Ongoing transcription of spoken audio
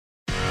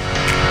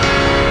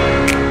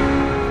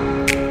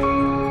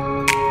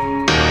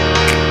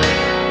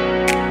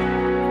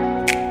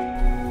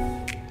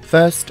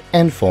First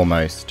and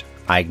foremost,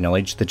 I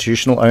acknowledge the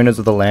traditional owners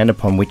of the land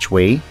upon which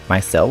we,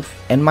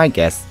 myself, and my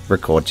guests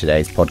record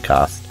today's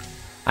podcast.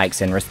 I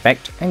extend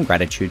respect and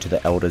gratitude to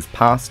the elders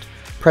past,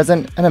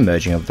 present, and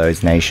emerging of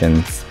those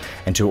nations,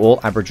 and to all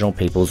Aboriginal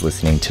peoples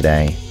listening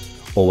today.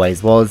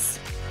 Always was,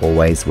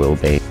 always will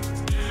be.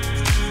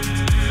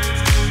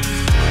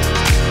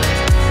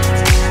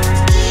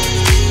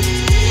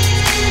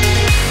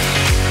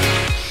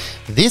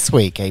 This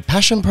week, a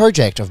passion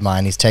project of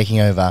mine is taking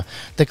over.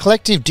 The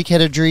collective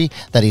dickheadedry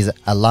that is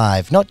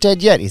alive, not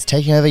dead yet, is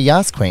taking over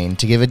Yas Queen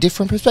to give a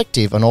different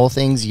perspective on all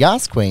things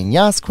Yas Queen,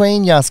 Yas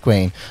Queen, Yas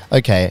Queen.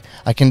 Okay,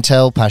 I can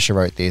tell Pasha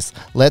wrote this.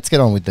 Let's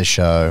get on with the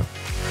show.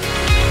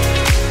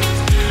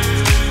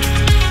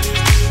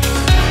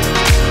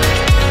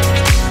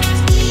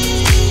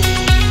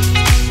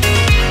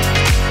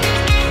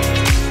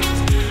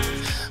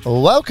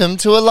 Welcome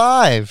to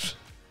Alive.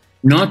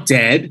 Not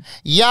dead.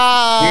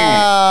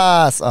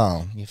 Yes. Yeah.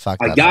 Oh, you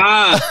fucked that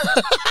up.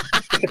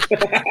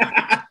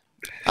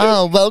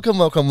 Oh, welcome.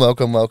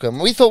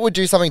 We thought we'd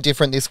do something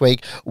different this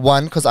week.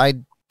 One, because I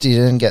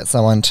didn't get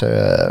someone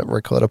to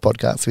record a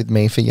podcast with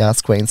me for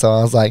Yas Queen. So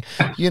I was like,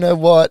 you know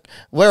what?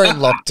 We're in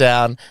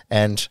lockdown.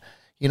 And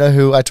you know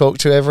who I talk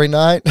to every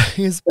night?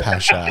 Is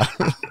Pasha.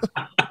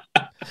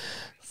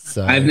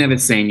 So I've never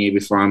seen you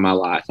before in my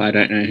life. I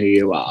don't know who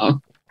you are.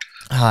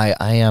 Hi,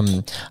 I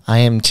am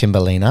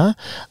Timberlina,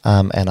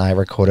 and I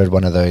recorded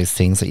one of those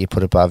things that you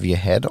put above your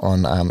head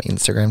on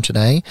Instagram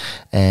today,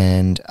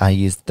 and I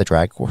used the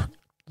drag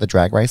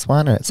race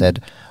one, and it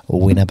said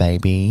 "Winner,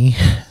 baby."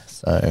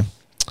 So,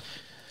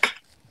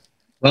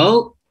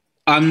 well,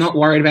 I'm not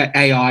worried about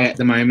AI at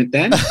the moment.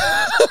 Then,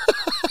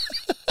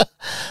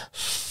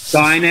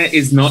 Skynet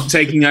is not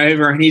taking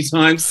over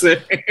anytime soon.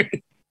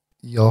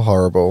 You're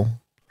horrible.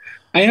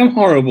 I am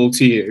horrible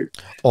to you.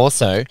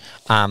 Also,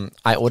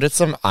 I ordered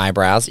some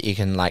eyebrows that you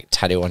can like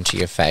tattoo onto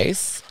your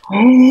face.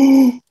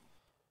 Oh,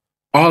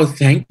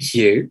 thank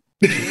you.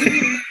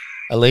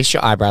 At least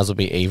your eyebrows will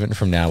be even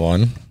from now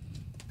on.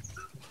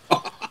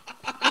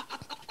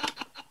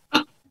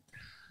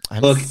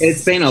 Look,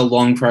 it's been a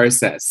long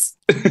process.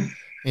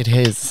 It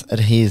is.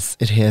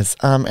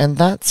 And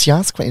that's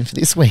Yas Queen for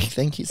this week.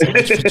 Thank you so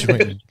much for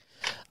joining.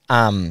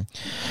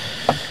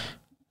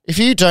 If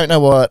you don't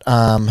know what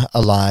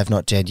Alive,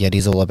 Not Dead Yet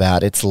is all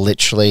about, it's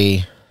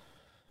literally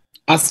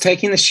us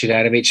taking the shit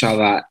out of each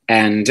other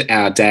and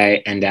our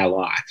day and our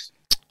life.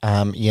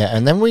 Yeah,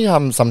 and then we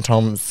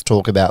sometimes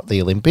talk about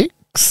the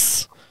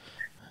Olympics.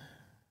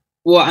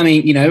 Well, I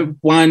mean, you know,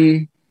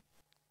 one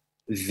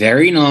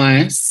very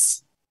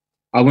nice,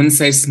 I wouldn't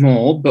say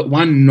small, but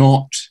one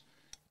not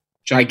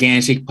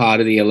gigantic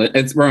part of the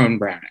Olympics. It's Rowan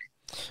Browning.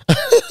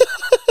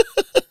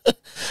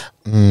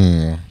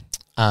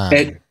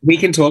 We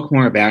can talk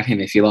more about him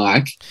if you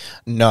like.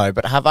 No,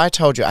 but have I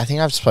told you? I think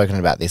I've spoken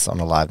about this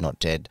on Alive Not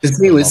Dead. Does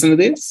he listen to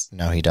this?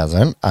 No, he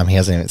doesn't. He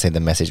hasn't even seen the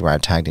message where I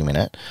tagged him in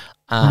it.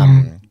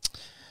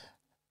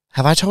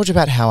 Have I told you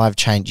about how I've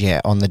changed?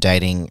 Yeah, on the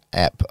dating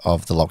app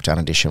of the lockdown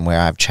edition, where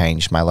I've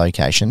changed my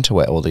location to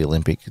where all the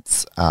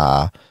Olympics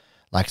are.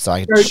 Like, so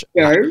I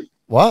Tokyo.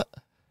 What?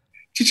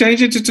 To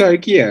change it to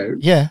Tokyo.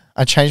 Yeah,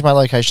 I changed my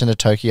location to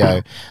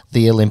Tokyo,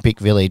 the Olympic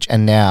Village,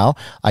 and now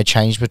I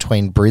changed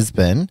between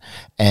Brisbane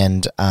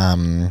and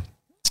the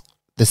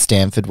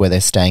Stanford, where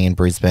they're staying in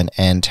Brisbane,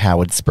 and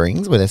Howard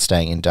Springs, where they're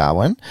staying in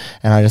Darwin,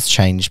 and I just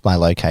changed my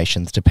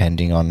locations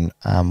depending on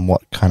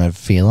what kind of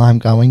feel I'm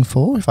going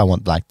for, if I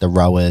want like the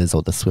rowers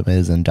or the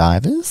swimmers and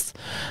divers.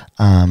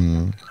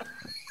 Obviously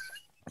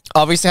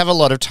I have a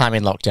lot of time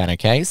in lockdown,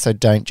 okay? So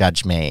don't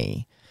judge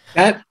me.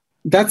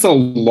 That's a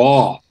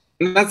lot.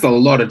 That's a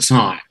lot of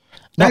time.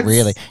 Not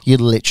really. You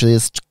literally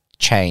just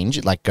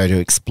change, like go to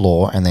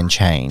explore and then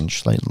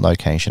change like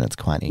location. It's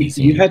quite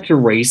easy. You had to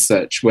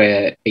research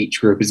where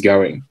each group is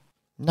going.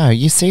 No,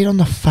 you see it on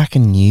the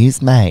fucking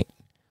news, mate.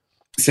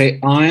 See,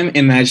 I'm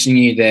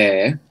imagining you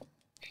there.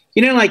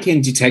 You know, like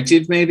in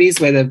detective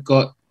movies where they've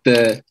got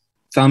the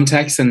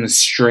thumbtacks and the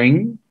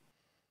string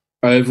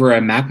over a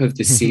map of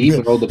the city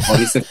with all the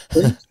bodies.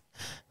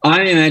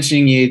 I'm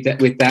imagining you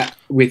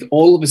with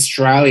all of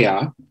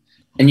Australia.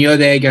 And you're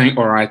there going,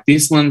 all right,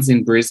 this one's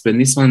in Brisbane,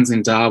 this one's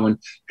in Darwin.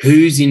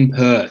 Who's in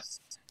Perth?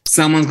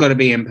 Someone's got to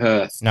be in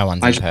Perth. No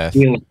one's in Perth.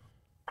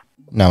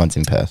 No one's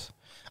in Perth.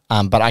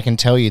 But I can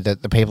tell you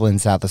that the people in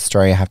South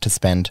Australia have to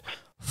spend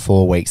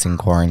 4 weeks in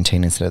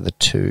quarantine instead of the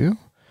 2.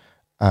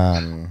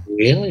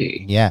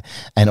 Really? Yeah.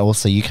 And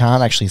also you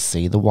can't actually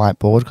see the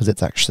whiteboard because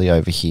it's actually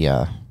over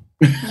here.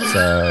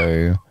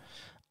 So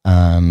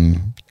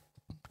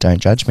don't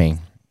judge me.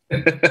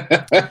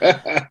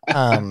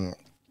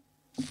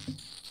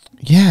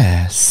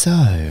 Yeah,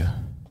 so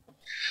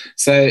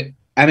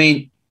I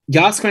mean,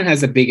 Yas Queen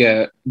has a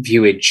bigger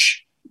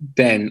viewage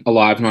than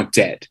Alive Not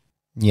Dead.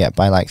 Yeah,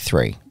 by like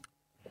 3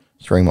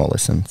 more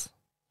listens.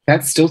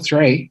 That's still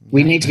 3.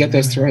 We need to get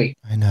those 3.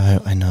 I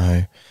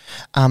know.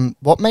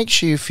 What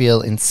makes you feel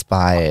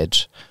inspired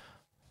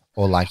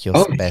or like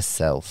your best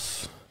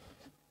self?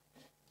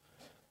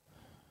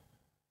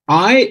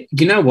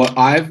 You know what?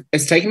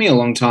 It's taken me a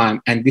long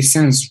time, and this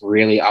sounds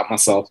really up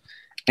myself.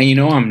 And you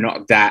know, I'm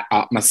not that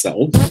up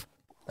myself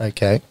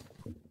Okay.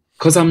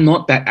 because I'm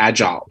not that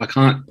agile. I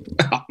can't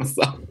up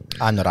myself.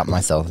 I'm not up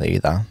myself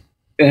either.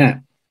 Yeah.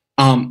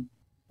 Well,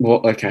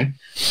 okay.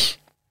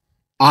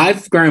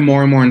 I've grown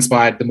more and more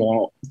inspired the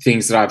more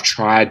things that I've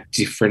tried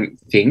different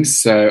things.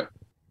 So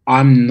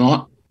I'm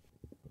not.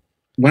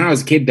 When I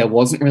was a kid, there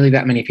wasn't really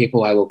that many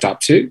people I looked up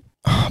to.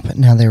 Oh, but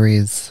now there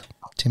is.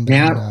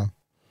 Timbaland.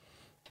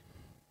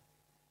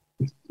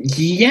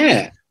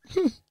 Yeah.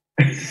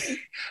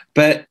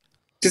 But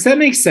does that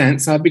make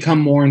sense? I've become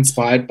more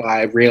inspired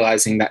by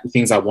realizing that the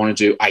things I want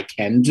to do, I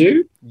can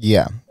do.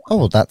 Yeah. Oh,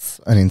 well, that's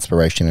an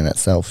inspiration in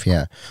itself.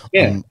 Yeah.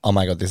 Yeah. Oh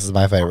my God, this is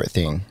my favorite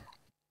thing.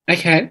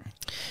 Okay.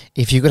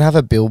 If you could have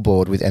a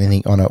billboard with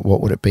anything on it,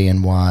 what would it be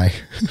and why?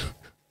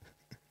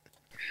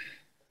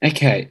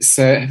 Okay.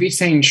 So have you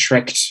seen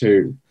Shrek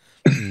 2?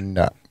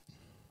 No.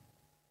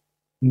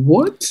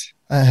 What?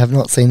 I have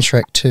not seen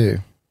Shrek 2.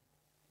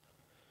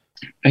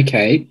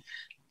 Okay.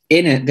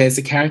 In it, there's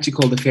a character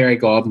called the Fairy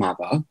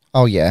Godmother.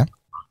 Oh, yeah.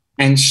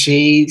 And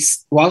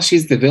while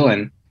she's the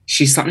villain,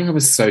 she's something of a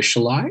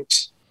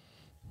socialite.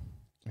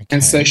 Okay.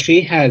 And so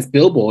she has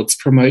billboards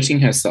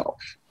promoting herself.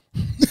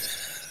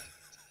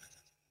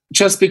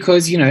 Just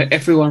because, you know,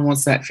 everyone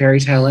wants that fairy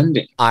tale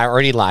ending. I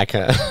already like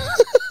her.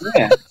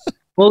 Yeah.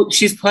 Well,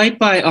 she's played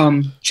by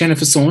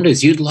Jennifer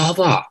Saunders. You'd love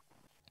her.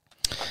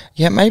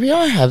 Yeah, maybe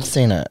I have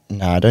seen it.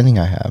 No, I don't think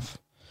I have.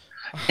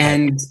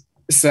 And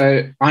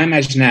so I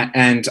imagine that.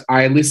 And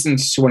I listened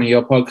to one of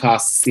your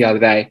podcasts the other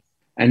day,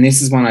 and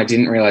this is one I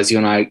didn't realize you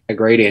and I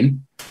agreed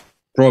in.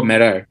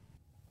 Broadmeadow.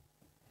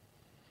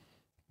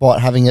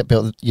 What, having it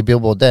built your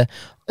billboard there?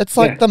 It's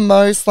like the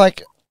most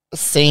like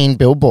seen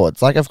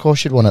billboards. Like, of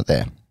course you'd want it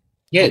there.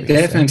 Yeah, Obviously.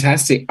 they're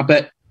fantastic.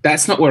 But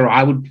that's not where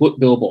I would put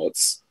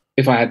billboards.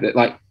 If I had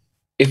like,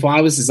 if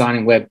I was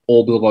designing where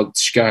all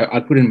billboards should go,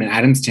 I'd put them in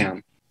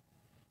Adamstown.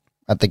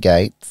 At the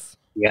gates.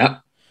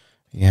 Yep.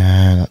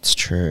 Yeah, that's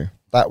true.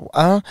 But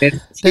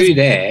There's two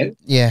there.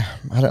 yeah,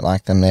 I don't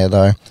like them there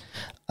though.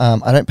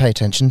 I don't pay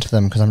attention to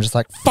them because I'm just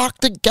like, fuck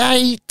the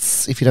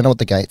gates. If you don't know what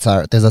the gates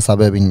are, there's a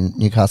suburb in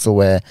Newcastle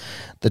where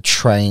the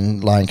train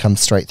line comes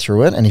straight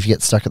through it, and if you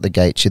get stuck at the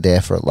gates, you're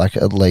there for like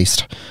at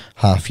least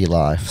half your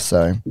life.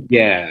 So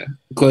Yeah,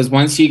 because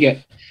once you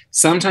get,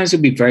 sometimes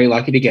you'll be very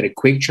lucky to get a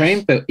quick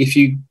train, but if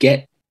you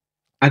get,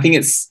 I think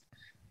it's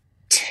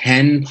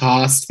 10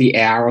 past the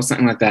hour or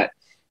something like that,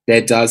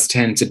 there does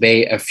tend to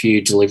be a few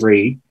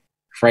delivery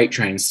freight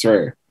trains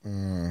through.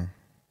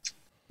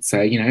 So,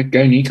 you know,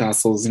 go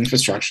Newcastle's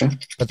infrastructure.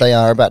 but they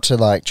are about to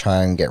like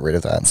try and get rid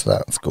of that, so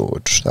that's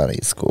good. That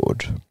is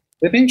good.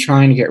 They've been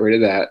trying to get rid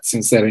of that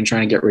since they've been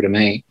trying to get rid of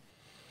me.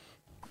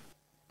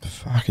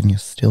 Fucking, you're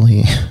still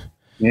here.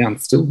 Yeah, I'm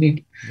still here.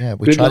 Yeah,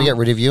 we Good tried to luck. get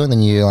rid of you, and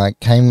then you like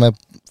came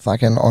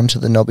fucking onto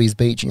the Nobby's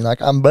beach, and you're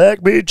like, I'm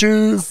back,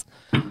 bitches.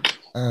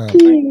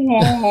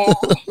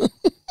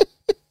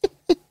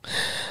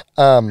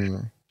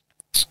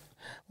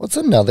 What's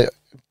another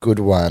good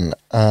one?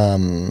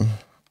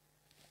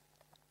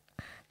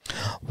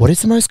 What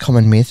is the most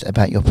common myth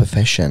about your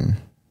profession?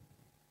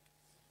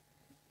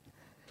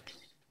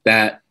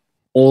 That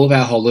all of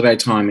our holiday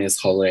time is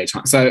holiday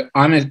time. So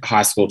I'm a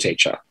high school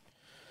teacher.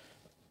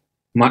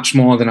 Much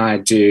more than I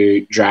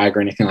do drag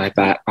or anything like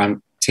that. I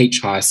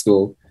teach high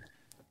school.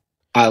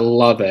 I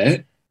love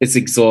it. It's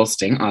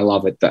exhausting. I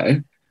love it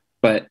though.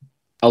 But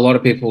a lot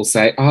of people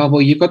say, oh,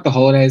 well, you've got the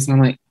holidays. And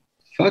I'm like,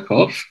 fuck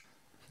off.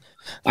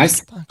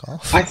 Fuck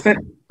off.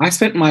 I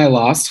spent my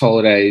last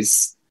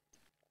holidays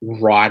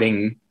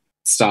writing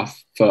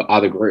stuff for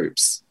other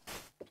groups.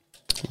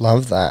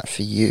 Love that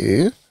for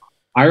you.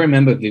 I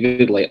remember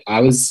vividly,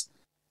 I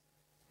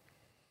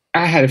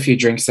had a few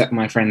drinks at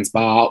my friend's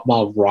bar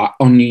while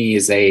on New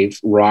Year's Eve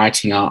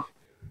writing up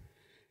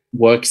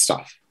work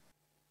stuff.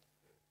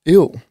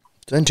 Ew.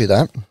 Don't do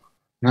that.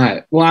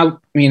 No.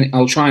 Well, I mean,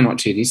 I'll try not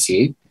to this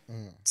year.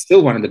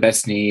 Still one of the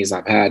best New Year's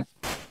I've had.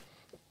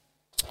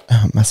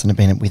 Oh, it mustn't have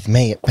been with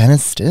me at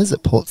Bannisters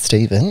at Port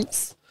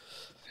Stephens.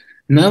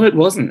 No, it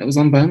wasn't. It was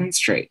on Bowman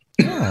Street.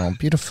 Oh,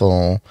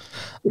 beautiful.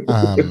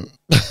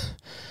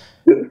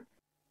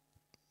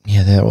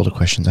 Yeah, they're all the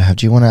questions I have.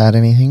 Do you want to add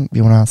anything? Do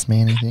you want to ask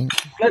me anything?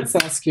 Let's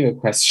ask you a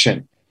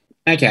question.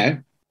 Okay.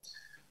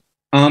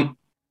 Are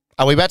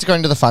we about to go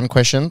into the fun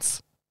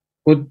questions?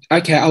 Well,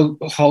 okay, I'll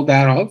hold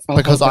that off.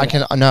 Because I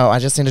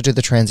just need to do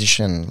the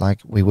transition like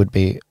we would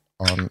be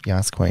on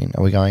Yas Queen.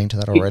 Are we going to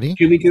that already?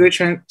 Should we do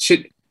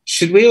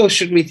should we, or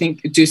should we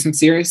do some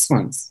serious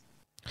ones?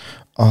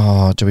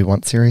 Oh, do we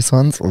want serious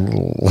ones?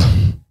 Ooh.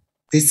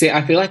 See,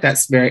 I feel like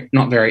that's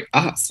not very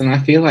us, and I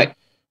feel like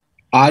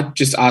I'd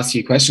just ask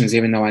you questions,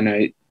 even though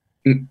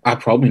I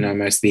probably know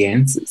most of the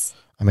answers.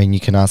 I mean, you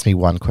can ask me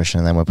one question,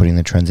 and then we're putting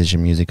the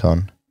transition music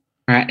on.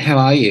 All right, how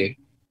are you?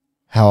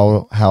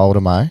 How old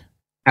am I?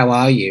 How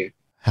are you?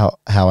 How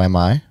am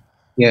I?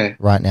 Yeah.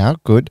 Right now,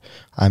 good.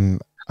 I'm.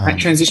 Right,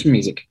 transition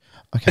music.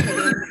 Okay.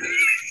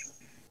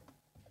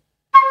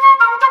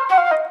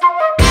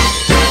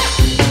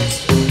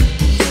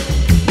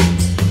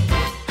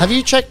 Have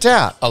you checked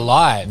out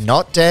Alive.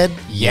 Not Dead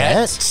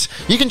Yet?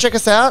 You can check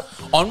us out.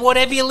 On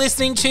whatever you're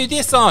listening to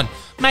this on.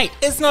 Mate,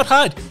 it's not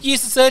hard.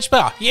 Use the search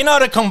bar. You're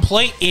not a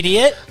complete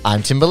idiot.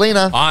 I'm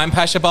Timberlina. I'm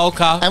Pasha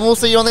Bolka. And we'll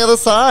see you on the other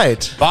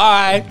side.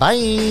 Bye.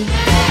 Bye.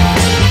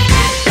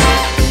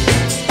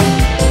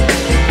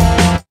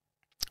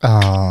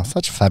 Oh,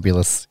 such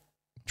fabulous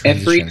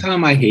transition. Every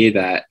time I hear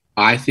that,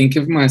 I think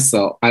of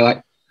myself.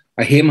 I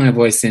hear my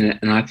voice in it,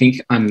 and I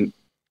think I'm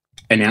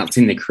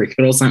announcing the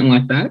cricket or something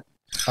like that.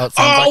 Oh, it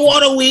sounds like-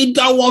 what a weird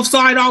go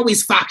offside. Oh,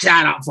 he's fucked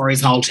that up for his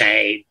whole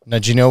team. No,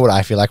 do you know what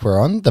I feel like we're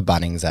on? The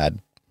Bunnings ad.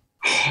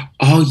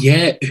 Oh,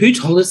 yeah. Who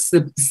told us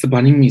it's the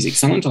Bunning music?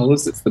 Someone told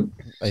us it's the...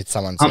 It's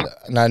someone said it.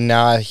 No,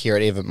 now I hear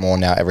it even more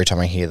now every time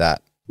I hear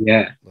that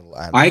Yeah. little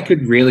ad. I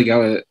could really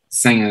go a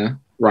singer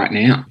right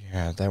now.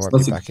 Yeah, they won't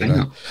Lots be of back in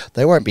singer.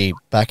 they won't be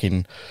back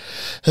in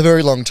a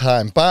very long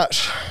time.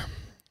 But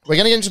we're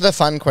going to get into the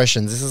fun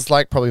questions. This is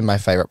like probably my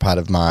favorite part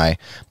of my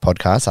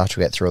podcast after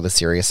we get through all the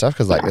serious stuff,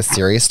 because like the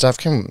serious stuff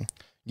can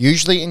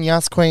usually in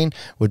Yas Queen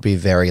would be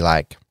very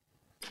like,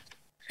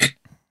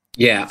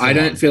 Yeah, I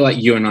don't feel like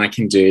you and I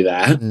can do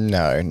that.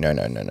 no.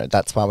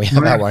 That's why we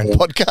have our own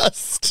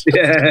podcast.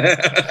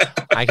 Yeah.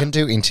 I can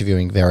do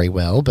interviewing very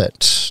well,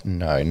 but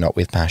no, not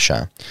with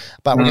Pasha.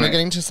 But we're No. going to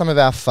get into some of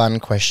our fun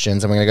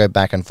questions, and we're going to go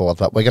back and forth,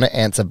 but we're going to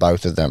answer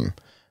both of them.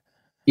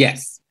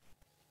 Yes.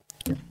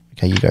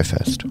 Okay, you go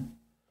first.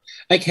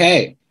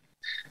 Okay.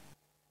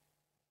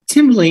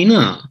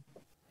 Timberlina,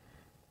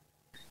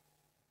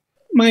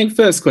 my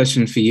first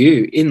question for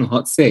you in the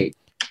hot seat.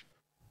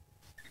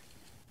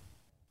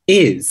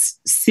 Is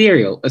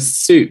cereal a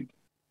soup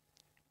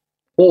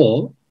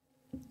or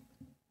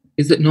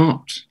is it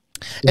not?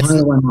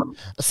 Why not?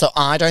 So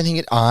I don't think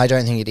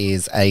it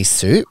is a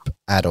soup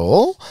at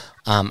all.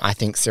 I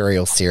think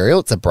cereal.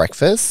 It's a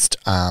breakfast.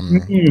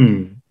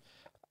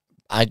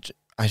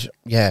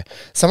 Yeah.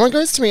 Someone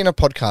goes to me in a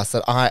podcast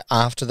that I,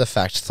 after the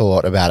fact,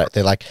 thought about it.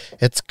 They're like,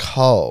 it's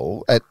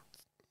cold.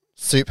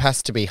 Soup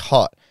has to be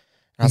hot.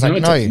 And I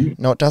was No, like, it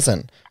no,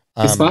 doesn't.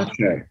 no, it doesn't.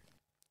 Gazpacho.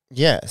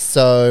 Yeah.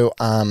 So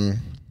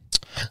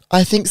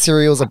I think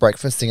cereal's a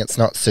breakfast thing. It's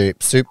not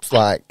soup. Soup's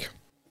like,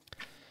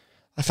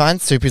 I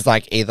find soup is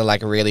like either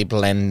like really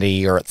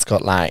blendy or it's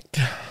got like,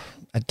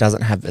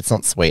 it's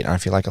not sweet. And I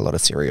feel like a lot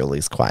of cereal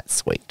is quite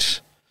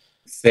sweet.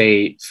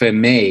 See, for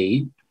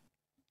me,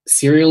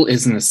 cereal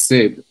isn't a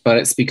soup, but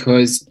it's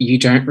because you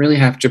don't really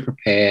have to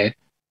prepare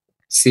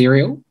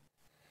cereal.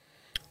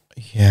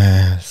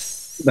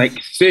 Yes. Like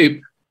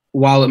soup,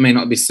 while it may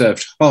not be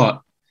served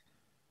hot,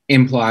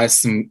 implies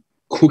some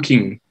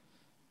cooking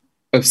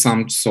of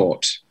some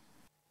sort.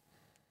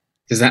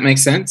 Does that make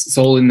sense? It's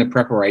all in the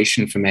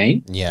preparation for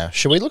me. Yeah.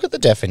 Should we look at the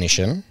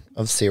definition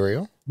of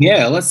cereal?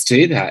 Yeah, let's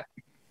do that.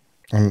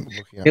 I'm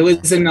looking at There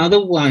was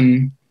another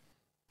one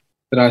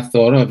that I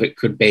thought of it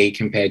could be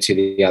compared to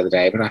the other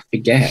day, but I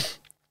forget.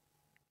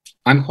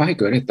 I'm quite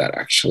good at that,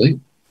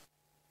 actually.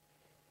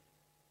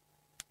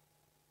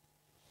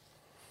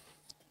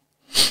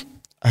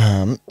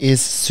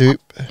 Is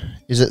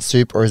it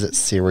soup or is it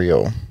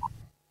cereal?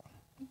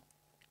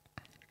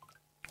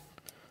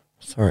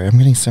 Sorry, I'm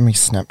getting so many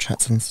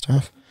Snapchats and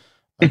stuff.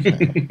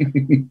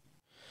 Okay.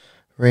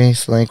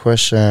 Recently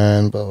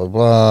question, blah, blah,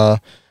 blah.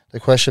 The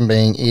question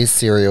being, is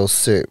cereal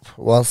soup?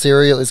 While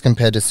cereal is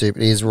compared to soup,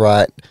 it is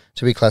right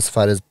to be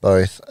classified as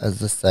both as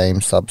the same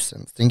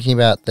substance. Thinking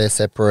about their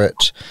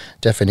separate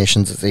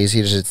definitions, it's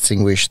easy to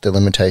distinguish the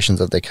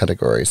limitations of their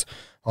categories.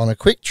 On a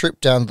quick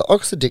trip down the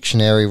Oxford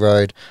Dictionary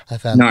Road, I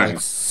found No.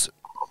 both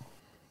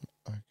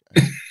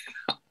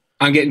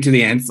I'm getting to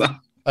the answer.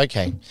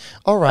 Okay.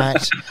 All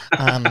right.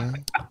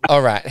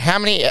 All right. How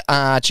many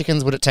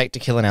chickens would it take to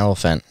kill an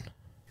elephant?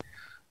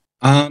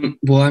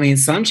 Well, I mean,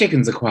 some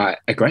chickens are quite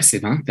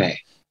aggressive, aren't they?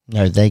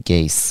 No, they're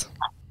geese.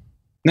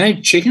 No,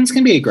 chickens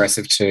can be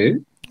aggressive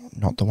too.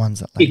 Not the ones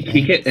that lay You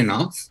kick it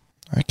enough.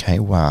 Okay,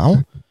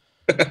 well,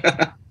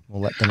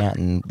 we'll let them out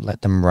and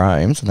let them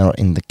roam so they're not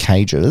in the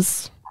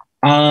cages.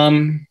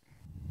 I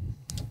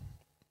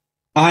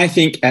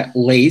think at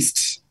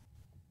least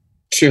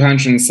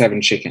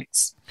 207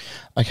 chickens.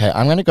 Okay,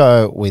 I'm going to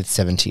go with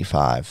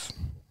 75.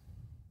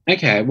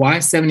 Okay, why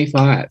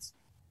 75?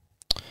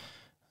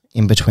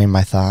 In between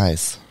my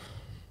thighs.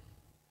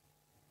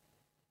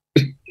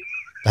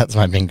 That's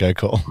my bingo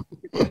call.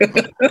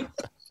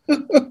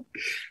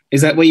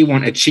 Is that where you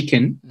want a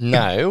chicken?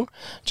 No,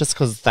 just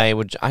because they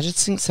would. I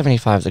just think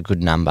 75 is a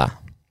good number.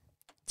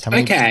 That's how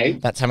many- Okay.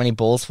 That's how many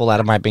balls fall out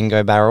of my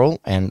bingo barrel,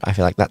 and I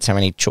feel like that's how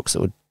many chooks it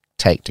would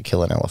take to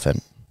kill an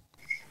elephant.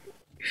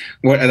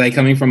 What are they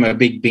coming from, a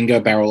big bingo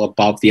barrel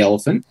above the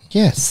elephant?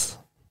 Yes.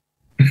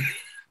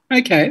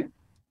 Okay.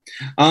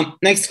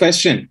 Next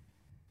question.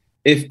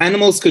 If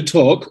animals could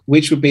talk,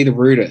 which would be the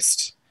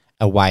rudest?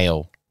 A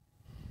whale.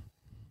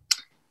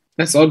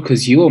 That's odd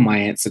because you are my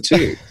answer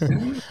too.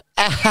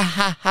 Ha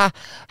ha ha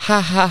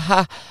ha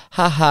ha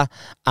ha ha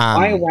ha.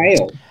 Why a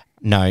whale?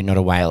 No, not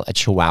a whale. A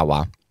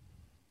chihuahua.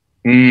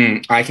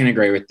 I can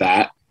agree with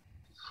that.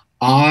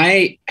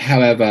 I,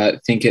 however,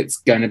 think it's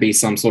going to be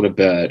some sort of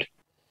bird.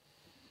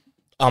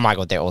 Oh my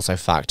god, they're also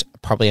fucked.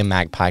 probably a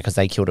magpie because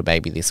they killed a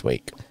baby this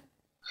week.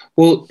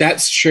 Well,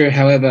 that's true.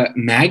 However,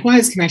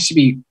 magpies can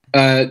actually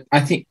be. I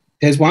think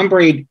there's one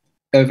breed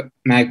of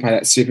magpie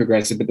that's super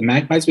aggressive, but the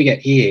magpies we get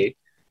here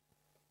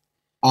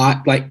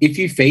are like if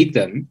you feed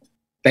them,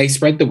 they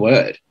spread the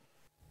word.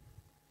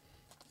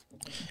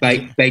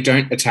 Like they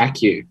don't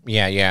attack you.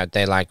 Yeah.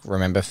 They like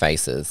remember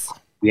faces.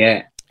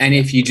 Yeah, and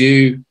if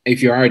you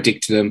are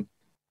addicted to them,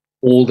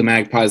 all the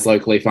magpies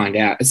locally find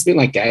out. It's a bit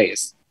like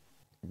gays.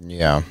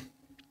 Yeah.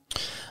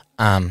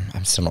 I'm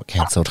still not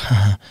cancelled.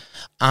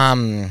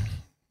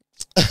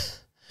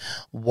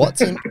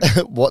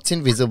 What's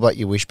invisible but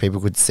you wish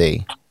people could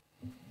see?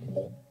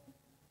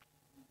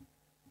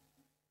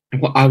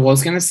 Well, I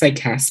was going to say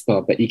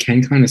Casper, but you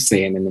can kind of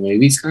see him in the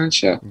movies,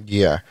 can't you?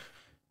 Yeah.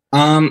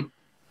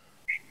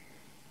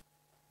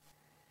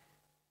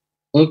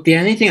 Look, the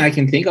only thing I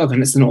can think of,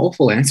 and it's an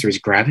awful answer, is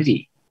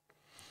gravity.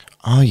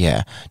 Oh,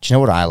 yeah. Do you know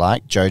what I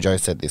like? Jojo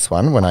said this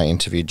one when I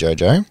interviewed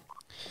Jojo.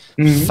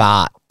 Mhm.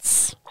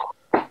 Farts.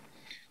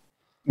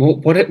 Well,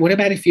 what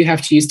about if you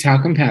have to use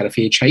talcum powder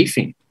for your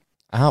chafing?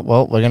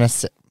 Well, we're going to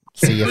see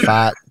you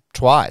fart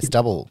twice,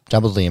 double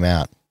the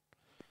amount.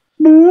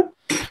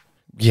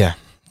 Yeah,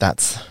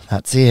 that's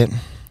it.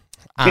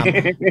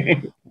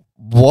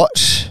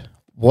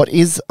 What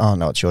is... Oh,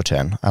 no, it's your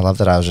turn. I love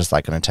that I was just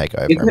like going to take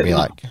over Isn't and it be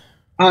not? like,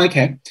 Oh,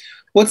 okay.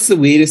 What's the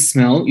weirdest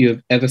smell you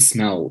have ever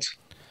smelled?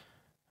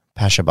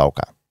 Pasha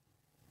Bolka.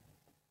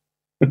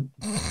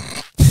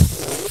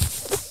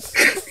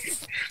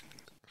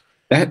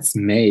 That's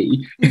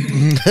me.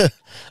 I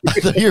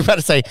thought you were about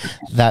to say,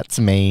 that's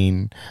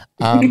mean.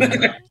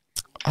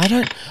 I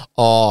don't...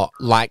 Oh,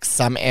 like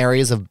some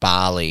areas of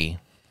Bali.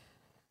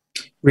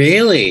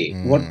 Really?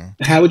 What?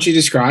 How would you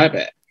describe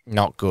it?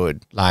 Not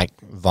good. Like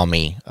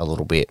vommy a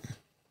little bit.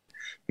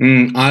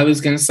 I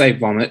was going to say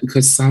vomit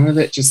because some of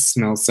it just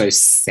smells so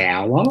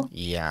sour,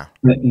 Yeah.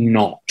 but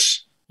not.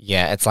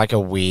 Yeah, it's like a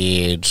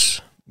weird...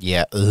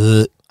 Yeah.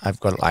 I've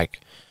got like...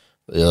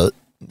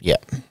 yeah.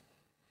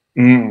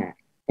 Oh,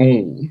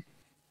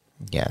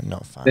 Yeah,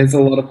 not fun. there's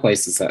a lot of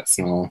places that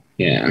smell.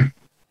 Yeah.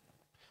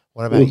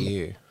 What about Ooh.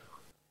 you?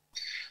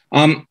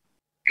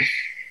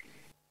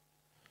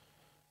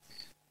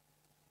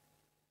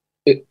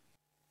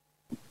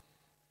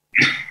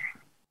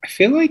 I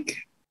feel like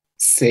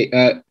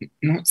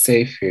not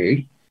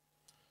seafood.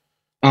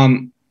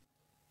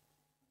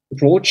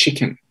 Raw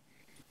chicken.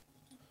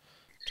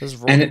 Does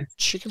raw And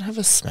chicken have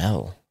a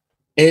smell?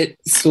 It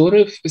sort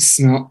of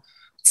smell.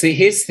 See,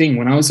 here's the thing.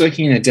 When I was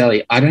working in a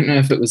deli, I don't know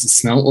if it was the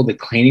smell or the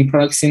cleaning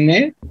products in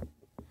there,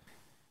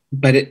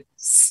 but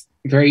it's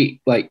very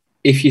like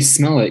if you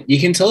smell it, you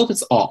can tell if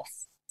it's off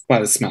by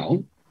the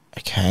smell.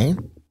 Okay.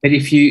 But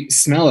if you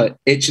smell it,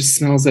 it just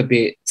smells a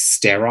bit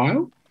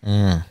sterile.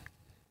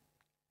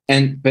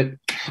 But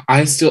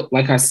I still,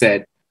 like I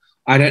said,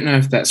 I don't know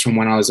if that's from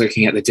when I was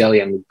working at the deli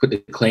and we put the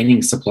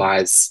cleaning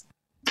supplies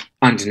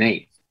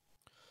underneath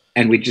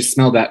and we just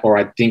smell that or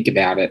I'd think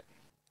about it.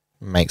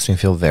 Makes me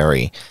feel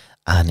very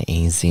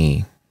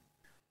uneasy.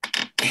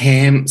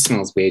 Ham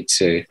smells weird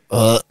too.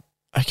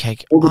 Okay.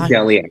 Or the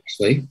deli,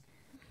 actually.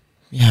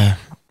 Yeah.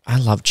 I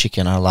love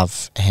chicken. I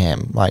love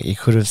ham. Like, you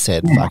could have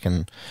said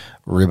fucking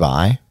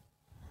ribeye.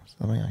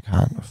 Something I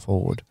can't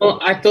afford. Well,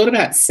 I thought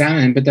about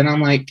salmon, but then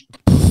I'm like,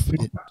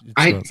 It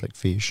smells like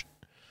fish.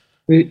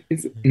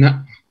 it's not.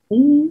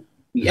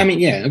 I mean,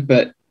 yeah,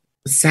 but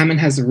salmon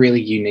has a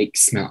really unique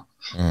smell.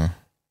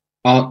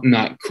 Oh,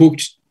 no,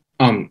 cooked,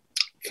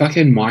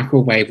 fucking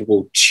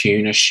microwavable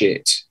tuna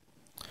shit.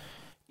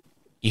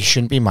 You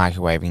shouldn't be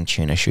microwaving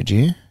tuna, should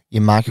you?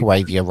 You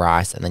microwave your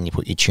rice and then you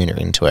put your tuna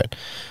into it.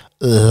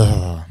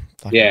 Ugh.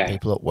 Fucking Yeah.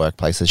 People at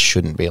workplaces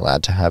shouldn't be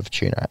allowed to have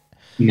tuna.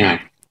 No.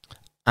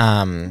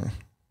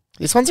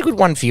 This one's a good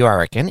one for you, I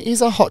reckon.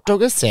 Is a hot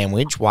dog a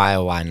sandwich? Why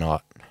or why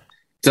not?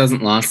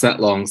 Doesn't last that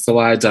long, so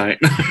I don't.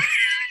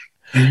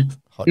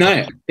 Hot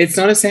No, dog. it's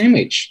not a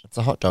sandwich. It's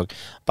a hot dog.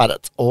 But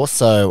it's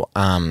also,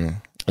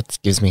 it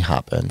gives me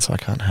heartburn, so I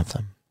can't have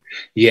them.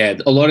 Yeah,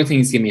 a lot of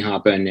things give me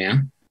heartburn now.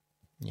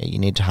 Yeah, you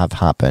need to have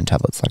heartburn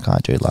tablets like I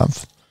do,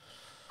 love.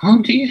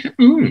 Oh, do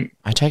you?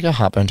 I take a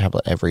heartburn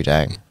tablet every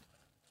day.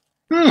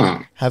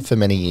 Oh, Have for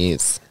many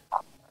years.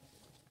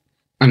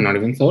 I've not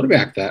even thought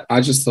about that. I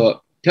just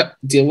thought, yep,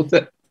 deal with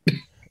it.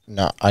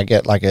 No, I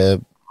get like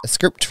a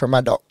script from my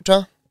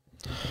doctor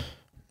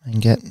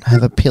and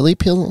have a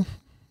pill,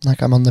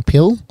 like I'm on the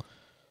pill.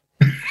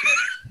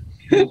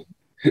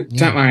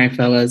 Don't worry,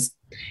 fellas.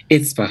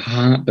 It's for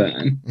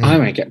heartburn. I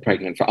won't get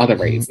pregnant for other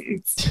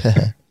reasons.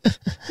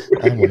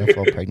 I want to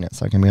fall pregnant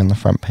so I can be on the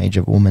front page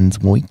of Woman's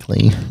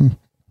Weekly.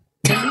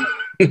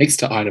 Next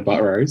to Ida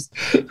Burrows.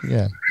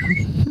 Yeah.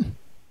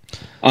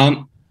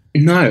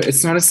 No,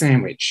 it's not a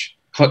sandwich.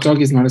 Hot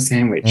dog is not a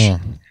sandwich.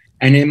 Mm.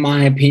 And in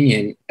my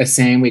opinion, a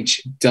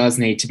sandwich does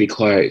need to be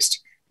closed.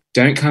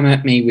 Don't come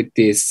at me with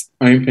this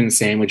open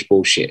sandwich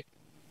bullshit.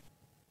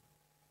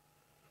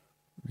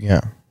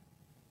 Yeah.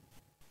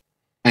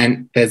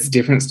 And there's a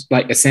difference.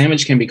 Like a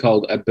sandwich can be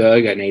cold, a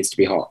burger needs to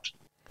be hot.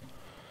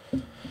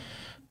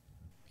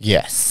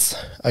 Yes.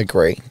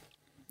 Agree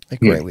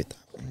with that.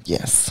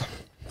 Yes.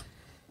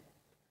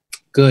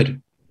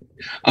 Good.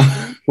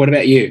 What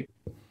about you?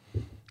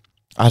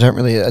 I don't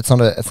really. It's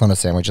not a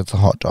sandwich. It's a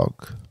hot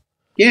dog.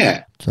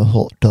 Yeah. It's a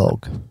hot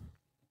dog.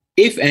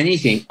 If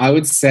anything, I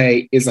would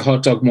say is a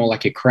hot dog more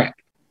like a crepe?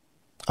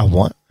 A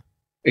what?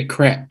 A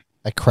crepe.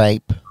 A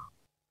crepe.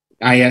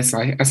 Yes,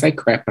 I say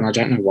crepe, and I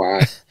don't know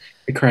why.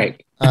 A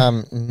crepe.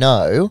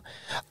 No.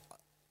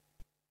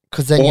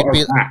 Because then Or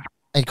a wrap.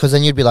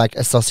 you'd be like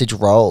a sausage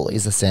roll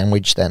is a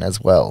sandwich then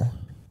as well.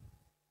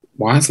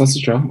 Why a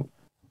sausage roll?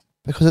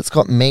 Because it's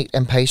got meat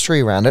and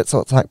pastry around it, so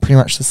it's like pretty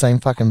much the same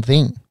fucking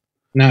thing.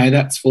 No,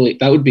 that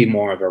would be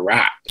more of a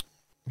wrap.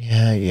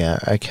 Yeah.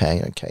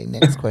 Okay.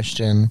 Next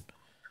question.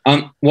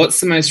 What's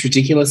the most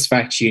ridiculous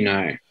fact you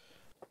know?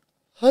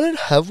 I don't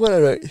have one, I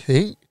don't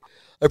think.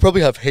 I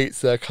probably have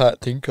heaps that I can't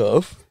think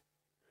of.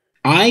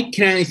 I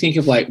can only think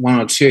of like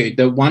one or two.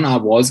 The one I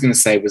was going to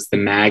say was the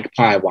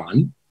magpie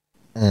one.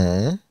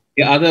 Mm.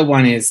 The other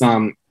one is,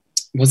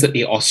 was it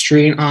the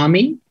Austrian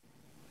army?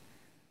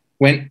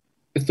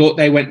 Thought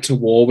they went to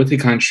war with the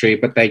country,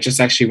 but they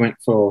just actually went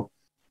for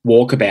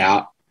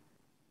walkabout.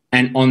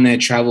 And on their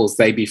travels,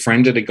 they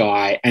befriended a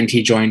guy and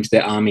he joined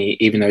their army,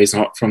 even though he's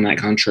not from that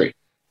country.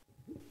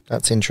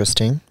 That's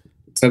interesting.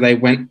 So they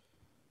went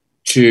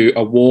to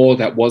a war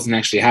that wasn't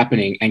actually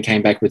happening and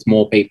came back with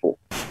more people.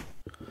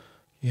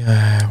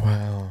 Yeah,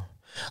 wow.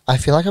 I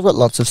feel like I've got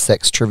lots of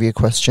sex trivia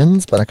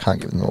questions, but I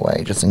can't give them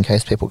away just in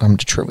case people come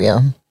to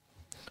trivia.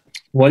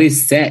 What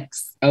is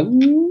sex?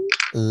 Oh.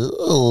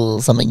 Ooh,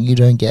 something you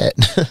don't get.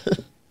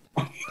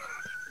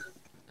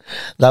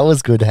 That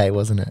was good, hey,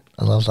 wasn't it?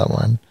 I love that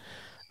one.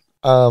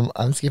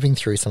 I'm skipping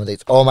through some of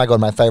these. Oh my God,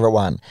 my favourite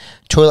one.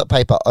 Toilet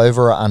paper,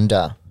 over or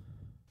under?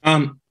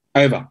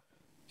 Over.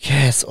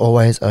 Yes,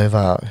 always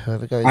over.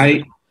 Whoever goes...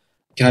 I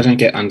don't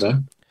get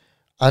under.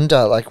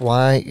 Under, like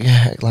why?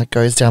 Yeah, like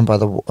goes down by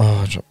the...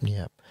 Oh,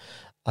 yeah.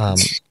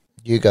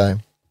 You go.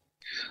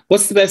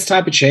 What's the best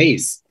type of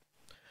cheese?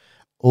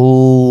 Ooh,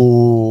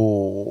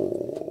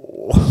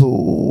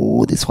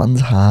 this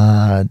one's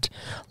hard.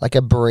 Like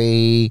a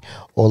brie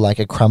or like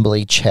a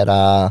crumbly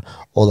cheddar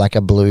or like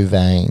a blue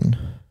vein.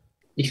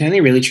 You can only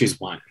really choose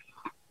one.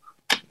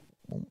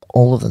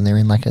 All of them, they're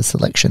in like a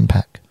selection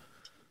pack.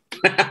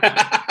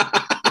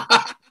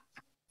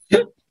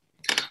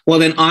 Well,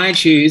 then I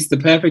choose the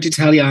Perfect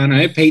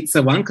Italiano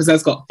pizza one because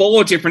that's got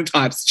 4 different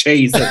types of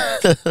cheese.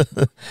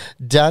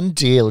 Done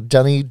deal.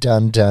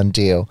 Done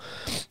deal.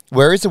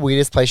 Where is the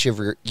weirdest place you've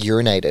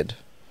urinated?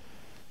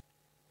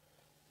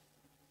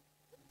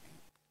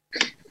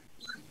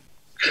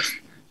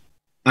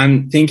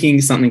 I'm thinking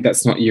something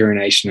that's not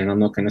urination and I'm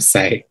not going to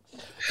say.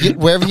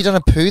 Where have you done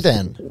a poo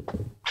then?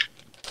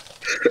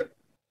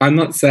 I'm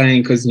not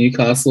saying because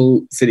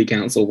Newcastle City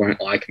Council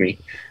won't like me.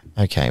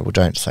 Okay, well,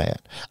 don't say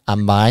it.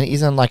 Mine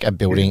is in like a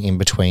building in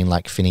between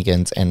like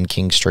Finnegan's and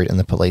King Street, and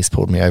the police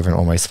pulled me over and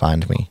almost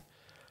fined me.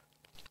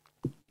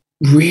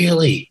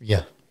 Really?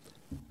 Yeah.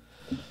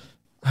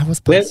 I was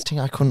busting.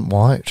 I couldn't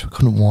watch.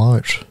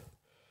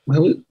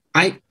 Well,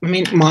 I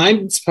mean,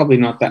 mine's probably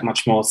not that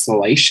much more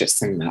salacious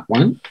than that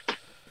one.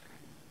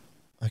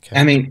 Okay.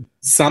 I mean,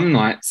 some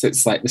nights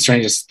it's like the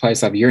strangest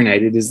place I've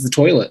urinated is the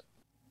toilet.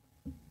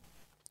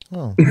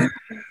 Oh,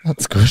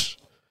 that's good.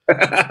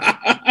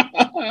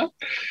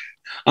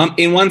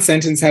 In one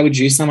sentence, how would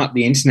you sum up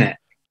the internet?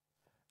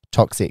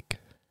 Toxic.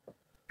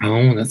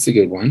 Oh, that's a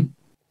good one.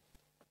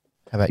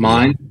 How about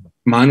Mine? you?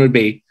 Mine would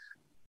be,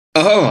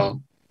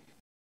 full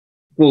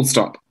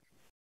stop.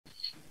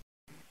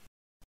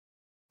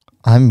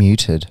 I'm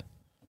muted.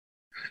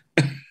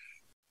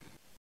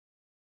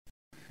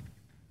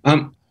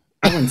 I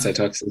wouldn't say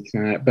toxic,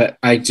 no, but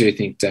I do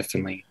think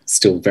definitely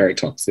still very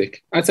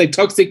toxic. I'd say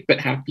toxic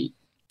but happy.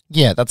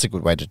 Yeah, that's a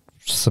good way to...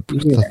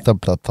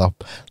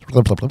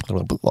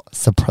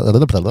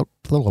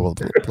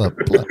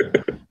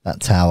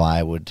 That's how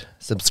I would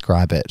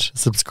subscribe it.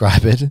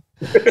 Subscribe.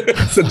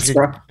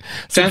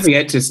 Don't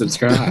forget to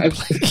subscribe.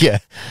 Yeah.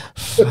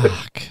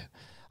 Fuck.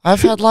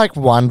 I've had like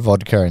one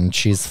vodka and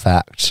she's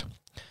fact.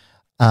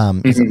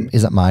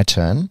 Is it my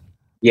turn?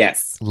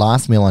 Yes.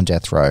 Last meal on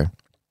death row.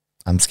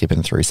 I'm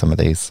skipping through some of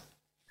these.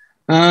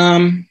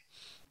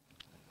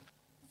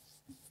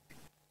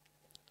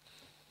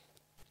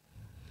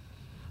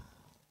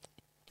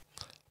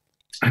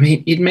 I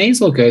mean, it may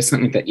as well go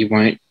something that you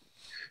won't.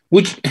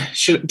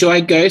 Do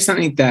I go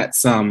something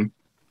that's I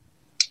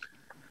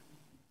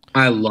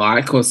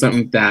like or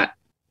something that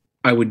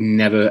I would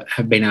never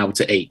have been able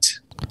to eat?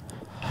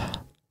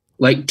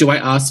 Like, do I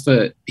ask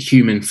for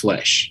human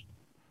flesh?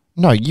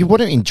 No, you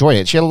wouldn't enjoy it.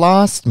 It's your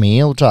last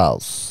meal,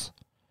 Giles.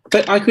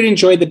 But I could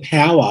enjoy the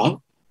power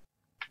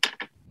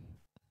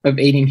of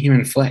eating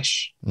human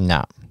flesh.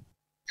 No.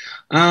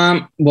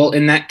 Well,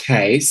 in that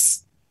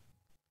case,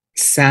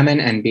 salmon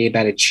and beer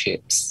battered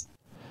chips.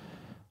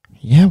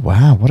 Yeah,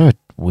 wow. What a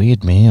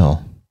weird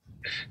meal.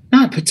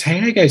 No,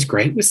 potato goes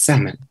great with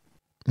salmon.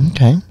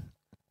 Okay.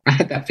 I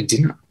had that for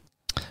dinner.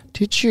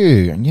 Did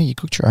you? Yeah, you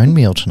cooked your own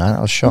meal tonight.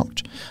 I was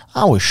shocked.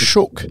 I was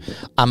shook.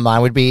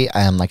 Mine would be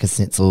like a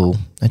schnitzel,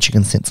 a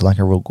chicken schnitzel, like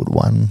a real good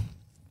one.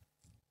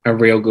 A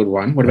real good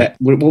one. What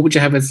would you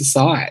have as a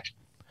side?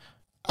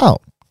 Oh,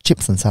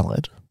 chips and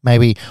salad.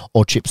 Maybe,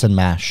 or chips and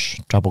mash,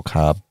 double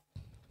carb.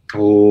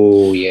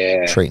 Oh,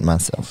 yeah. Treating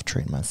myself.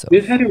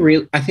 We've had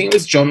I think it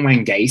was John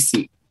Wayne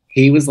Gacy.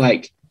 He was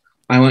like,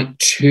 I want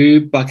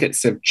 2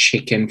 buckets of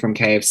chicken from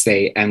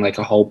KFC and like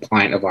a whole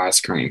pint of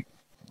ice cream.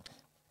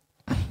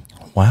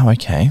 Wow,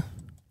 okay.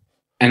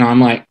 And I'm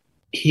like,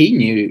 he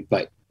knew,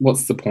 like,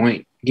 what's the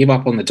point? Give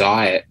up on the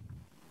diet.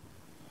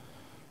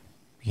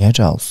 Yeah,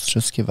 Giles,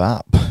 just give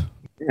up.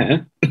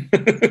 Yeah.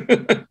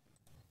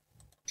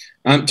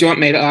 Do you want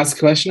me to ask a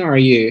question or are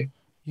you?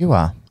 You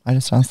are. I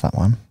just asked that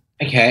one.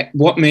 Okay.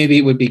 What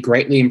movie would be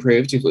greatly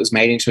improved if it was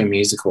made into a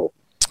musical?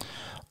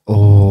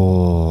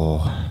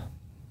 Oh.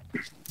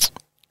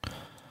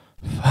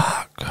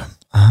 Fuck.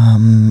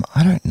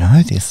 I don't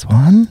know this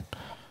one.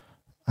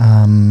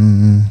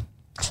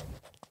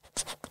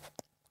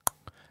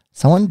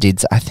 Someone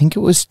did, I think it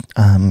was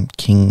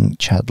King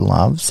Chad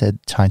Love said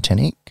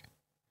Titanic.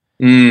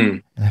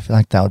 And I feel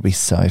like that would be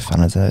so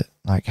fun as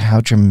like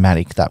how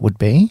dramatic that would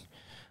be.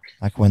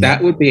 Like when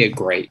that would be a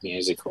great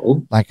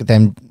musical. Like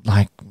them,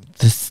 like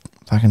this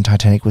fucking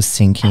Titanic was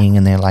sinking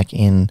and they're like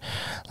in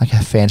like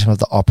a Phantom of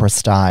the Opera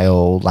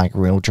style, like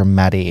real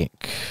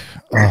dramatic.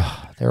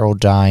 Oh, they're all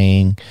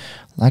dying.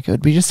 Like it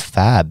would be just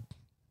fab.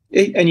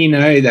 And you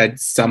know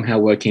that somehow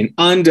working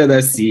under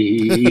the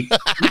sea,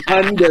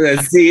 under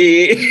the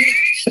sea.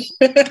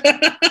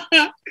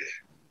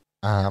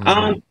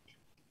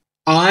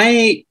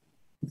 I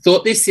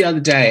thought this the other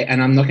day,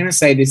 and I'm not going to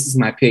say this is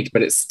my pick,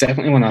 but it's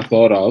definitely one I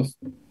thought of.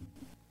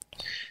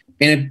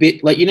 In a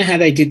bit, like, you know how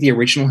they did the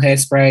original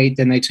Hairspray,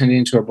 then they turned it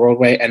into a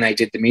Broadway, and they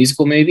did the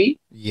musical movie?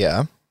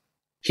 Yeah.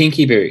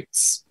 Kinky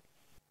Boots.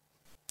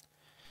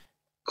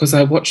 Because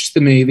I watched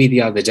the movie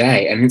the other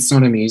day, and it's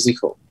not a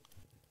musical.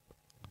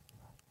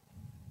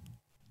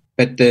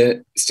 But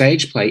the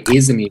stage play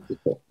is a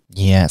musical.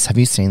 Yes. Have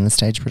you seen the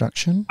stage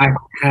production? I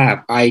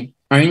have. I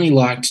only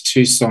liked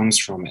 2 songs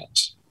from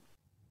it.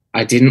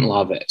 I didn't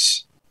love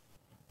it.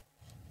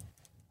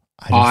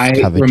 I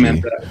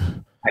remember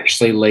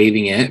actually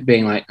leaving it,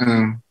 being like,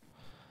 oh.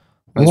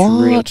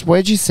 What?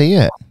 Where'd you see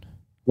it?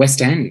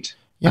 West End.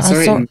 Yeah,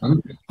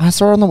 I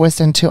saw it on the West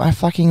End too. I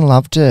fucking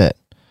loved it.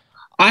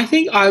 I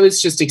think I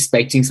was just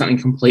expecting something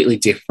completely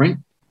different.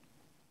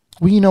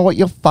 Well, you know what?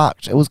 You're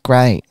fucked. It was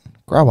great.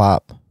 Grow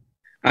up.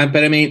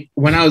 But I mean,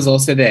 when I was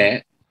also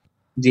there,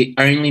 the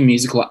only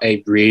musical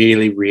I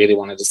really, really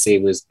wanted to see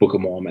was Book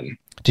of Mormon.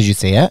 Did you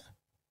see it?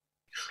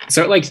 I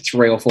saw it like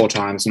 3 or 4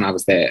 times when I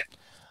was there.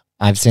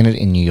 I've seen it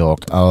in New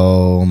York.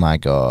 Oh my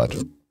God.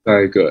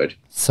 So good.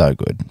 So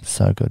good.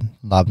 So good.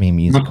 Love me a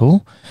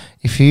musical.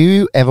 If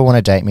you ever want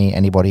to date me,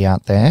 anybody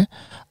out there,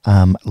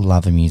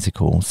 love a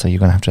musical. So you're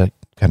going to have to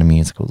go to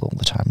musicals all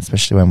the time,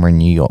 especially when we're in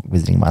New York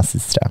visiting my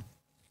sister.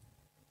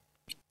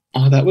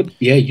 Oh, that would,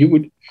 yeah, you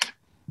would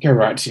go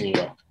right to New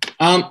York.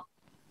 I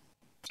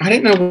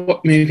don't know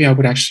what movie I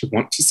would actually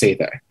want to see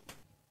though.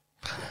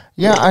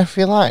 Yeah, I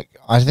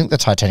think the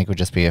Titanic would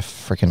just be a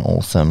freaking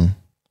awesome.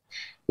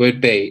 Would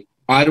be.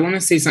 I'd want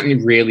to see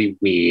something really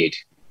weird.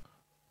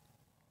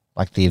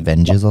 Like the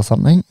Avengers or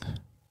something?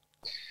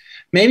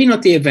 Maybe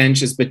not the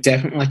Avengers, but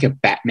definitely like a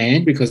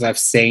Batman, because I've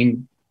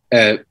seen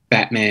a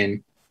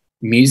Batman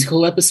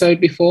musical episode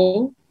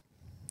before.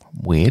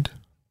 Weird.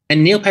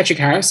 And Neil Patrick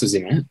Harris was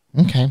in it.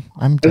 Okay,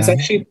 I'm down. It was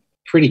actually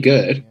pretty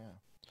good.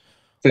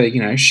 Yeah.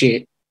 For,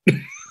 shit.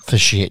 For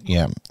shit,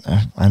 yeah.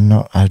 I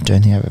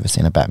don't think I've ever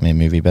seen a Batman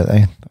movie, but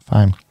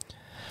fine.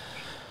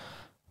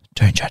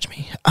 Don't judge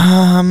me.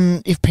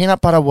 If peanut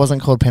butter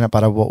wasn't called peanut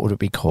butter, what would it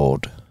be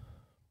called?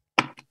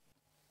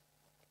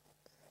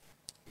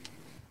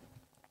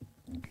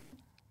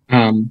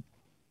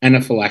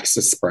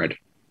 Anaphylaxis spread.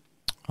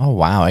 Oh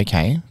wow,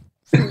 okay.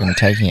 I'm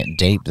taking it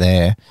deep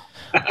there.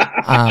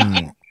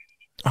 I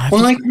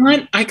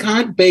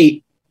can't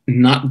beat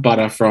nut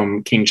butter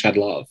from King Chad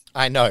Love.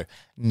 I know.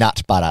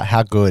 Nut butter.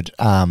 How good.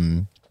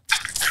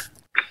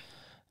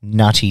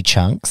 Nutty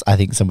chunks, I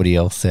think somebody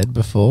else said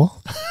before.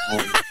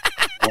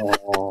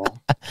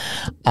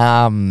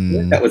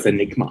 That was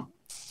Enigma.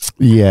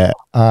 Yeah.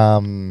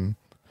 I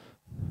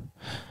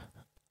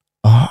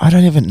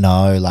don't even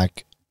know,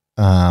 like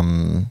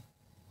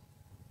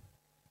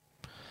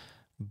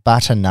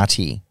butter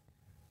nutty.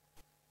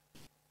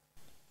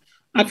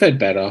 I've heard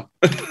better.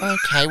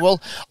 Okay,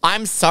 well,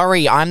 I'm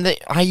sorry. I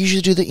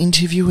usually do the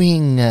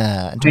interviewing.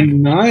 I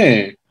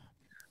know.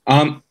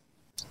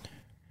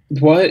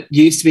 What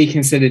used to be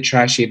considered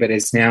trashy but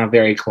is now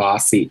very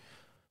classy?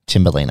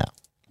 Timberlina.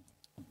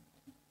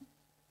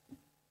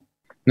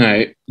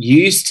 No,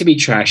 used to be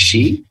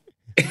trashy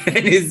and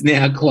is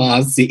now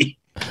classy.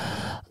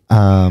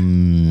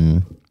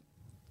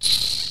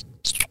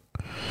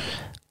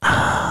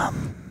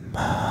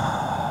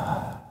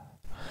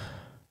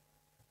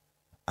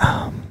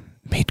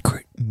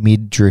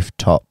 Midriff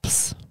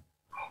tops.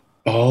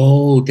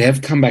 Oh,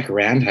 they've come back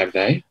around, have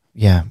they?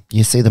 Yeah,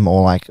 you see them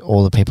all, like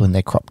all the people in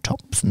their crop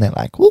tops, and they're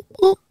like, whoop,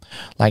 whoop.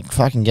 Like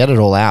fucking get it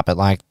all out. But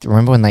like,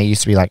 remember when they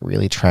used to be like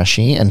really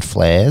trashy and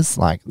flares?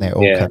 Like they're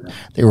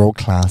all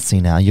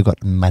classy now. You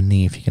got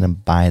money if you're gonna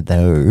buy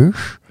those.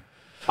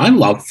 I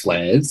love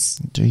flares.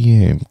 Do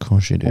you? Of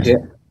course you do. Yeah.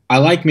 I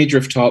like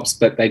midriff tops,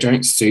 but they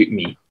don't suit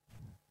me.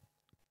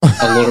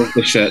 A lot of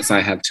the shirts I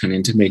have turn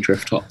into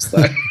midriff tops,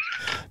 though.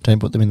 Don't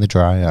put them in the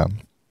dryer.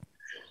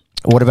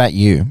 What about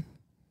you?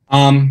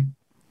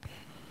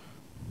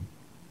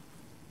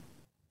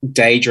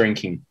 Day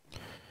drinking.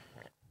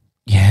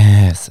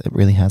 Yes, it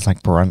really has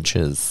like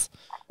brunches.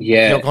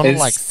 Yeah. You've gone all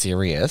like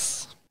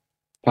serious.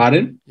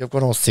 Pardon? You've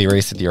gone all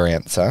serious with your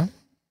answer.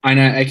 I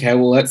know. Okay,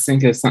 well, let's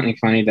think of something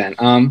funny then.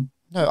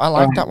 No, I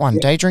like that one.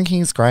 Day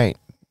drinking is great.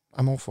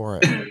 I'm all for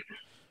it.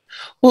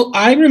 Well,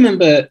 I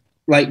remember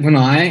like when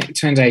I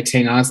turned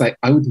 18, I was like,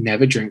 I would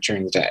never drink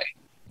during the day.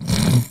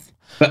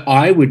 But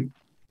I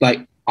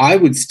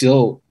would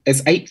still,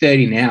 it's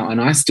 8:30 now,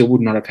 and I still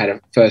would not have had a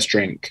first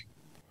drink.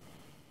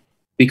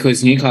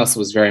 Because Newcastle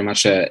was very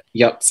much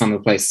some of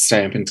the places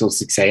stay up until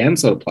 6 a.m.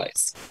 sort of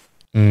place.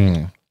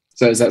 Mm.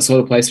 So it's that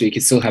sort of place where you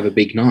could still have a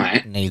big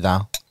night.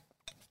 Neither.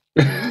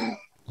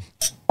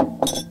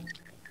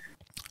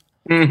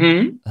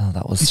 Mm-hmm. Oh,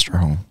 that was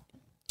strong.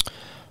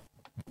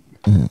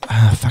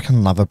 I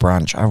fucking love a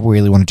brunch. I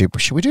really want to do...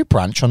 Should we do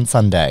brunch on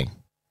Sunday?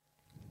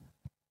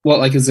 What,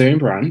 like a Zoom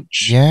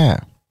brunch? Yeah.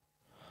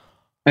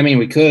 I mean,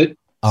 we could.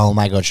 Oh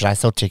my God, should I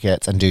sell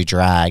tickets and do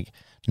drag?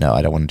 No,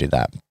 I don't want to do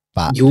that.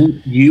 But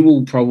you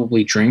will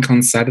probably drink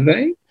on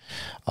Saturday?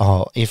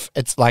 oh, if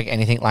it's like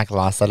anything like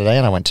last Saturday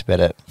and I went to bed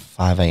at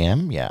 5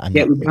 a.m., yeah.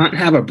 Yeah, we can't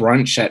have a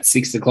brunch at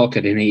 6 o'clock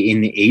in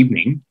the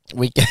evening.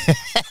 We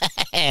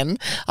can.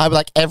 I'd be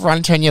like,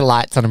 everyone turn your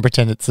lights on and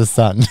pretend it's the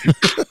sun.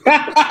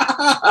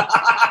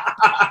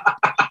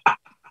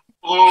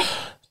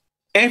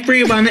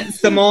 Everyone, it's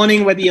the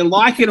morning, whether you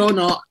like it or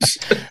not.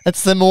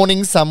 It's the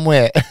morning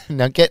somewhere.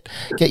 Now get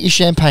your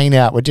champagne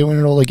out. We're doing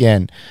it all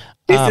again.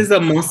 This is a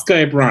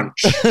Moscow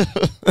brunch.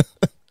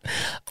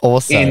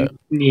 Also in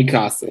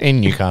Newcastle. In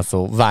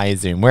Newcastle, via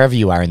Zoom, wherever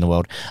you are in the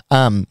world.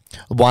 One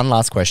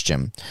last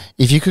question.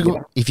 If you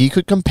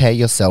could compare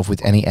yourself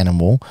with any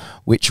animal,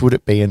 which would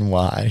it be and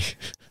why?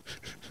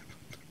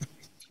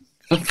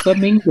 A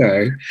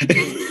flamingo.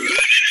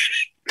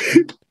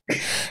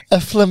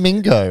 A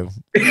flamingo.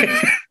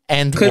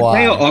 And Because why?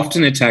 they are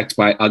often attacked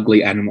by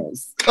ugly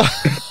animals.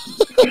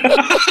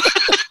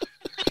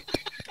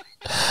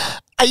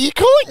 Are you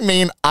calling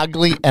me an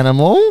ugly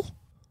animal?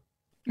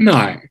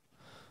 No.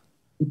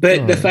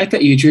 But the fact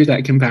that you drew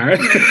that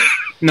comparison.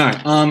 No.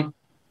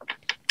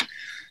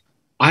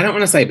 I don't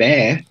want to say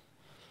bear.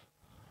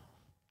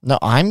 No,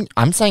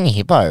 I'm saying a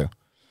hippo.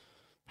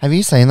 Have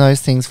you seen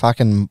those things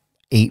fucking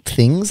eat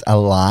things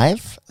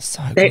alive?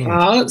 So They good.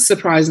 are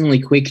surprisingly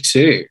quick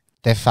too.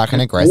 They're fucking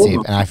aggressive,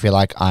 and I feel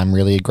like I'm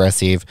really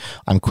aggressive.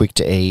 I'm quick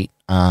to eat.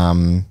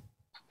 Oh,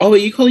 are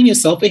you calling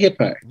yourself a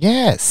hippo?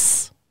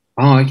 Yes.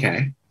 Oh,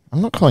 okay. I'm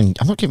not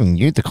giving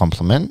you the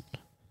compliment.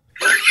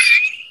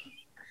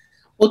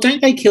 Well,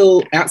 don't they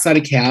kill outside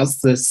of cows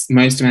the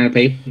most amount of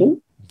people?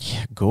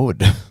 Yeah,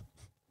 good.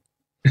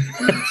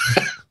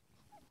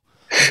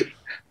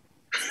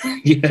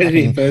 You heard it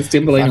here first.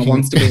 Timberlina fucking-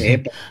 wants to be a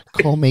hippo.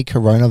 Call me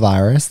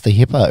coronavirus, the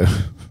hippo.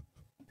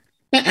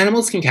 But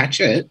animals can catch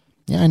it.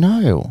 Yeah, I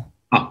know.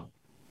 Oh,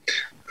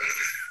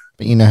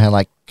 But you know how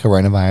like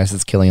coronavirus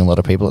is killing a lot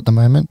of people at the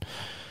moment?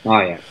 oh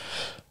yeah.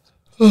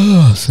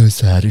 Oh, so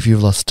sad. If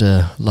you've lost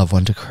a loved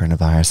one to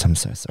coronavirus, I'm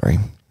so sorry.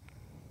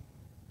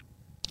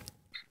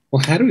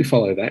 Well, how do we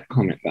follow that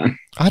comment then?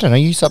 I don't know.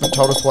 You still haven't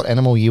told us what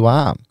animal you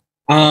are.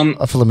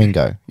 A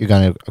flamingo. You're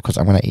going to, because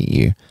I'm going to eat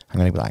you. I'm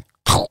going to be like,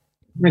 Oh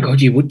my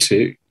God, you would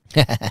too.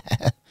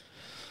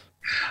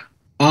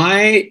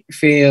 I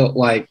feel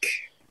like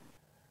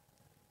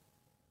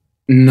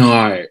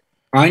no.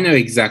 I know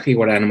exactly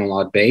what animal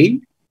I'd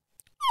be.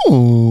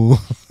 ooh.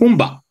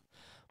 Pumbaa.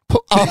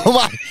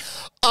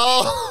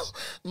 Oh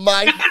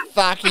my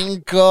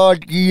fucking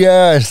God,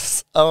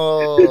 yes.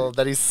 Oh,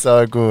 that is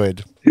so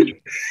good.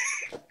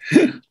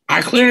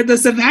 I cleared the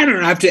savannah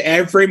after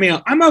every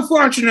meal. I'm a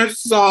fortunate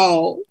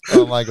soul.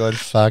 Oh my God,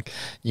 fuck.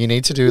 You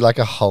need to do like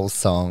a whole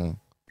song.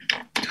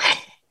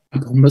 A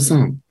Pumbaa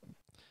song.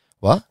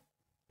 What?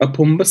 A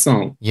Pumbaa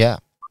song. Yeah.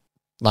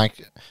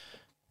 Like,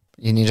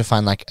 you need to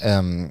find like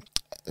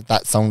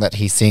that song that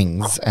he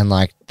sings and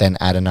like then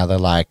add another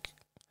like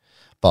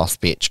boss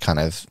bitch kind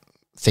of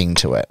thing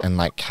to it and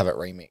like have it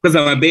remixed. Because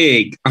I'm a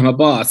big, I'm a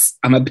boss.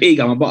 I'm a pig,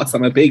 I'm a boss.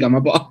 I'm a big, I'm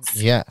a boss.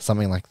 Yeah,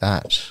 something like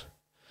that.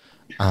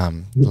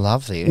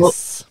 Love this. Well,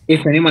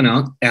 if anyone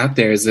out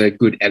there is a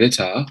good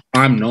editor,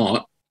 I'm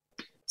not.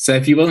 So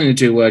if you're willing to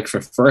do work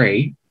for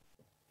free,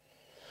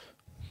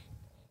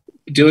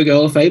 do a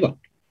girl a favor.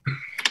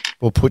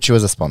 We'll put you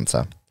as a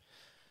sponsor.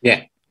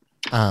 Yeah.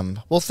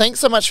 Well, thanks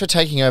so much for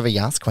taking over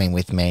Yas Queen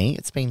with me.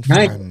 It's been No,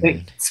 fun.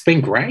 it's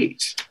been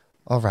great.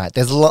 All right.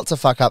 There's lots of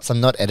fuck ups. I'm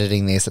not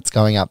editing this. It's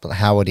going up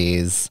how it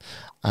is.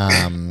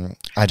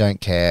 I don't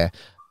care.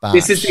 But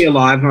This is the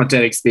Alive Not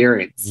Dead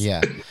experience.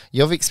 yeah,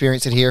 you've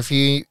experienced it here. If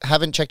you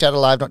haven't checked out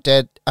Alive Not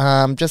Dead,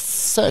 just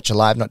search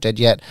Alive Not Dead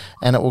Yet,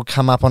 and it will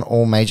come up on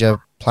all major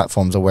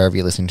platforms or wherever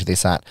you're listening to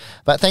this at.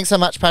 But thanks so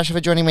much, Pasha, for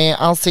joining me.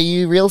 I'll see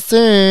you real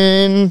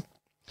soon.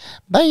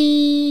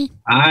 Bye.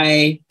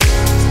 Bye.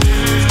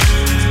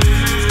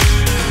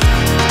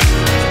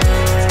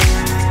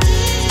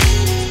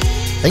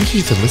 Thank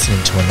you for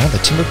listening to another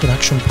Timber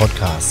Production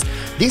podcast.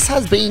 This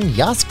has been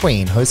Yas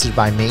Queen, hosted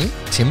by me,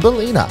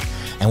 Timberlina,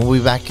 and we'll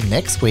be back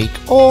next week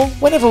or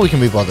whenever we can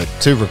be bothered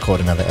to record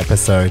another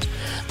episode.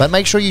 But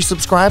make sure you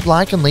subscribe,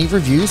 like, and leave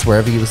reviews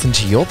wherever you listen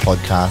to your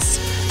podcasts,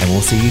 and we'll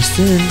see you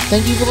soon.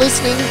 Thank you for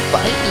listening.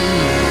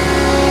 Bye.